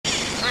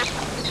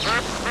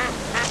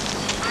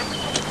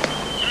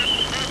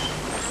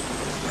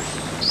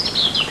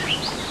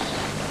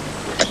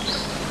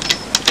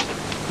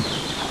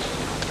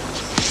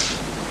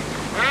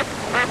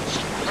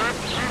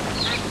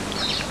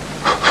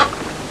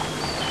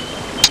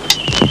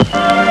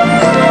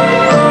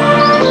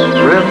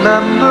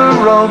Remember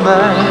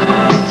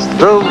romance,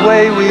 the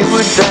way we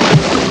would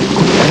dance.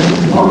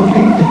 And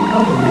only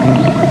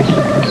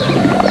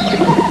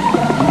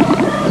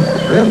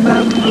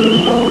remember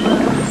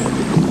romance,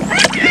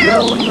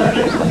 don't let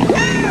it go.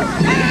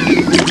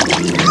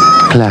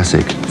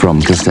 Classic from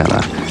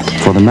Castella,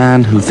 for the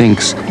man who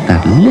thinks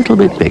that little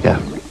bit bigger.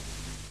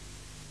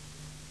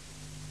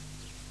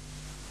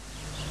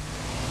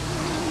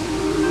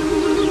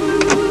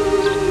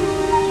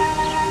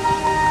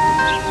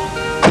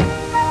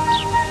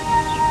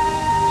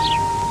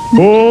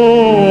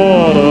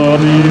 Oh, what a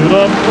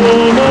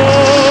beautiful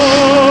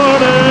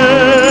morning,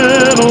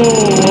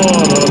 oh,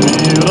 what a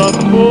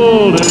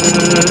beautiful day.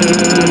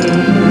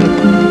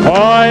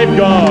 I've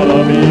got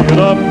a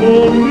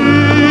beautiful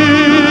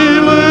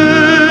feeling,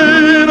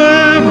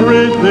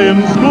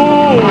 everything's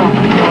going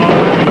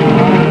right.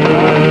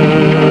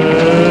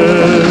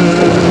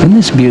 In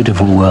this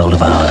beautiful world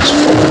of ours,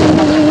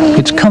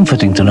 it's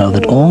comforting to know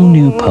that all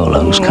new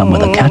Polos come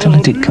with a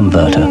catalytic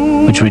converter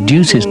which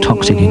reduces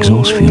toxic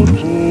exhaust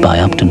fumes by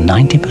up to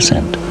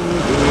 90%.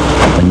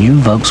 The new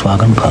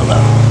Volkswagen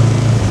Polo.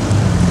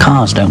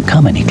 Cars don't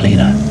come any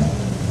cleaner.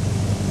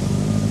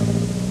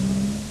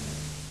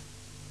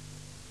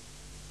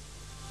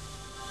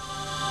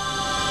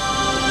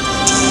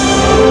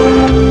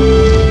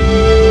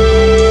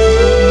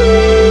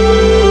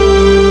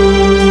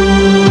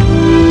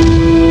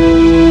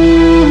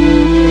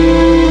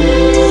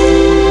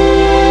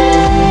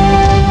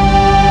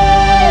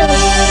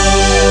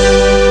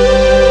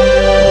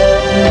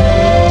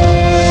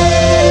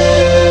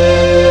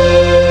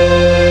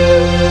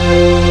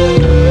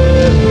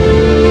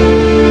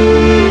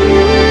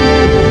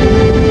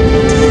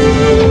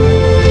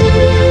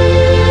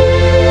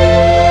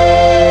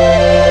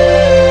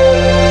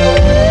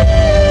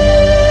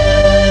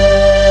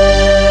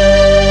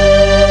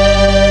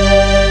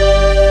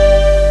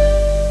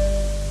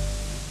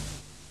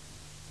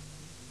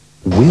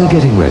 We're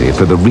getting ready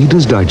for the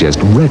Reader's Digest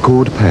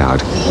record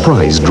payout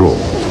prize draw.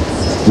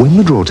 When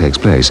the draw takes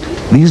place,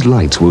 these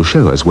lights will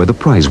show us where the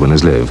prize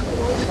winners live.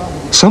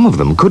 Some of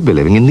them could be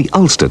living in the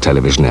Ulster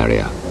television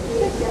area.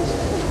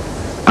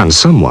 And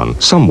someone,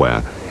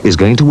 somewhere, is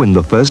going to win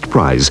the first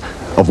prize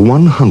of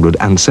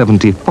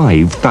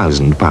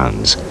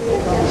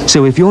 £175,000.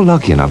 So if you're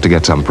lucky enough to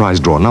get some prize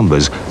draw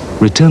numbers,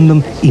 return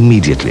them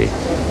immediately,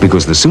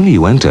 because the sooner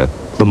you enter,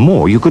 the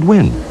more you could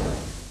win.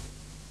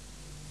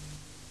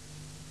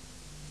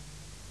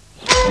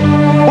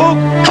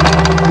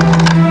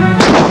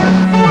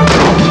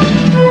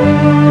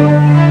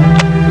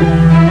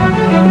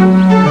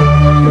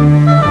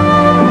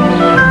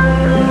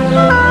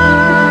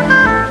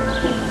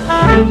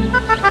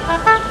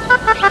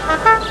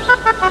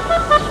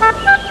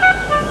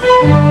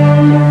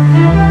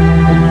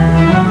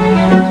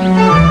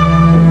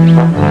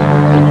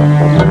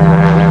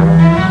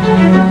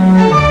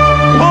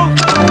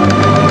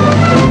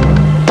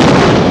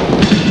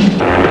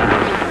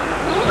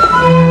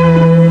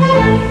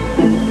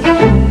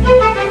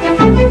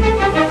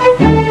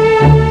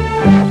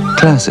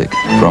 Classic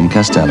from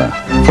Castella,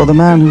 for the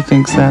man who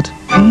thinks that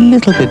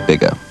little bit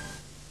bigger.